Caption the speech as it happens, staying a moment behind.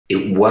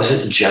it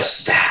wasn't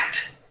just that.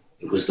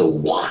 It was the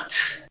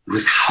want. It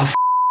was how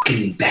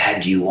fucking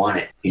bad do you want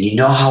it? And you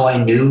know how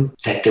I knew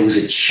that there was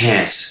a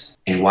chance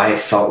and why it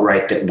felt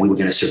right that we were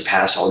going to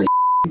surpass all these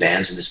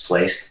bands in this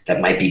place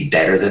that might be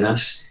better than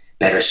us,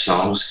 better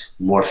songs,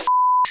 more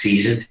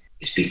seasoned,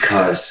 is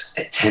because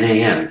at 10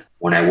 a.m.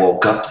 when I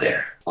woke up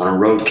there on a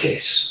road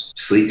case,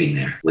 sleeping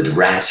there with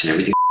rats and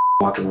everything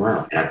walking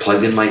around, and I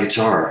plugged in my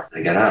guitar,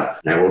 and I got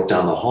up, and I walked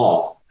down the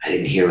hall, I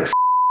didn't hear a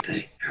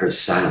thing. I heard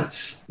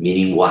silence.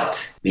 Meaning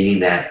what? Meaning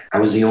that I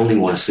was the only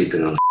one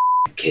sleeping on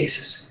the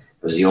cases.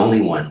 I was the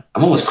only one.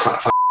 I'm almost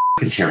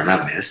tearing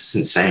up, man. This is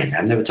insane.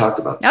 I've never talked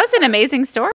about that. That was an amazing story.